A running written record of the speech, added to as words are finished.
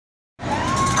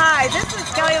Hi, this is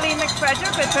Lee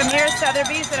McFrederick with Premier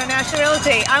Sotheby's International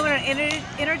Realty. I want to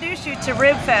introduce you to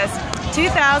Ribfest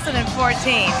 2014,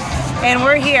 and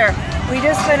we're here. We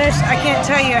just finished, I can't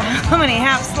tell you how many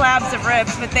half slabs of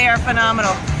ribs, but they are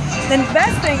phenomenal. The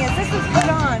best thing is this is put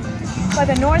on by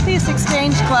the Northeast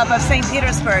Exchange Club of St.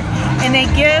 Petersburg, and they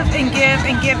give and give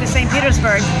and give to St.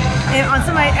 Petersburg. And on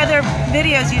some of my other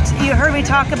videos, you heard me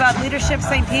talk about Leadership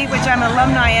St. Pete, which I'm an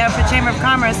alumni of for Chamber of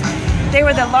Commerce. They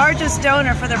were the largest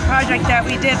donor for the project that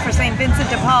we did for St.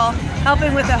 Vincent de Paul,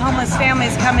 helping with the homeless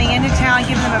families coming into town,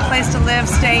 giving them a place to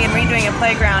live, stay, and redoing a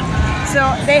playground. So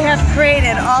they have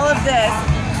created all of this,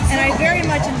 and I very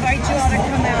much invite you all to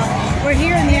come out. We're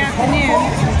here in the afternoon.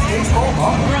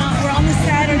 We're on the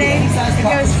Saturday. It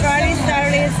goes Friday,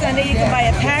 Saturday, and Sunday. You can buy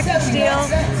a package deal.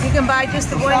 You can buy just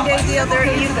the one-day deal.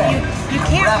 You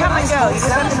can't come and go. You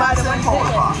just have to buy the one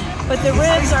ticket. But the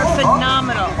ribs are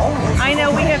phenomenal. I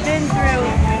know we have been through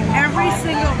every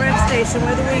single rib station,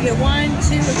 whether we get one,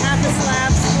 two, half a slab,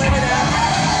 split it up.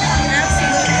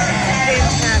 Absolutely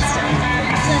fantastic.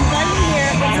 So I invite you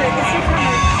here.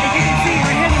 As you can see,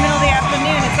 we're here in the middle of the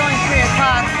afternoon. It's only 3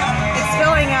 o'clock. It's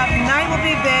filling up. Night will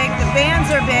be big. The bands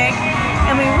are big.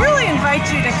 And we really invite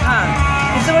you to come.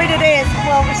 And so what today is,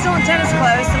 well, we're still in tennis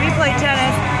clothes, so we play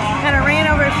tennis. Kind of ran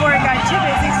over before it got too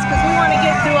busy because we want to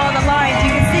get through all the lines.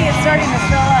 You can see it's starting to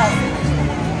fill up.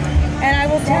 And I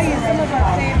will tell you some of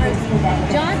our favorites.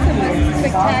 Johnson was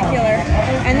spectacular.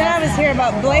 And then I was here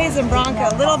about Blaze and Bronco,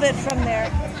 a little bit from there.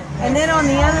 And then on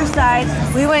the other side,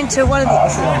 we went to one of the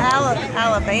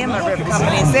Alabama rib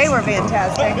companies. They were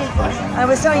fantastic. I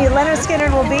was telling you, Leonard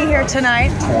Skinner will be here tonight.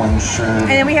 And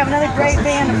then we have another great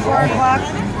band at 4 o'clock.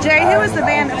 Jay, who was the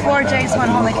band at 4? Jay just want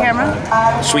to hold the camera.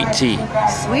 Sweet Tea.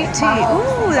 Sweet Tea.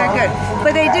 Ooh, they're good.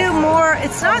 But they do more,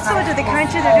 it's not so much of the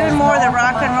country, they're doing more of the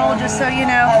rock and roll, just so you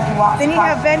know. Then you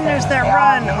have vendors that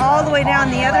run all the way down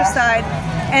the other side.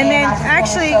 And then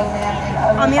actually,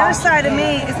 on the other side of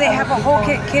me is they have a whole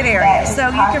kid area.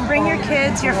 So you can bring your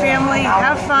kids, your family,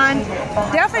 have fun.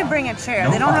 Definitely bring a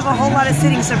chair. They don't have a whole lot of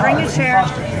seating, so bring a chair,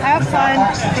 have fun.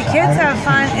 The kids have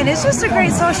fun, and it's just a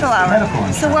great social hour.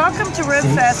 So welcome to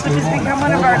Ribfest, which has become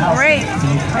one of our great,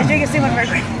 as you can see, one of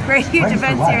our great huge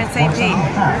events here in St. Pete.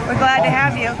 We're glad to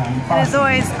have you. And as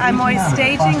always, I'm always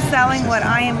staging, selling what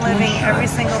I am living every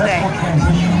single day.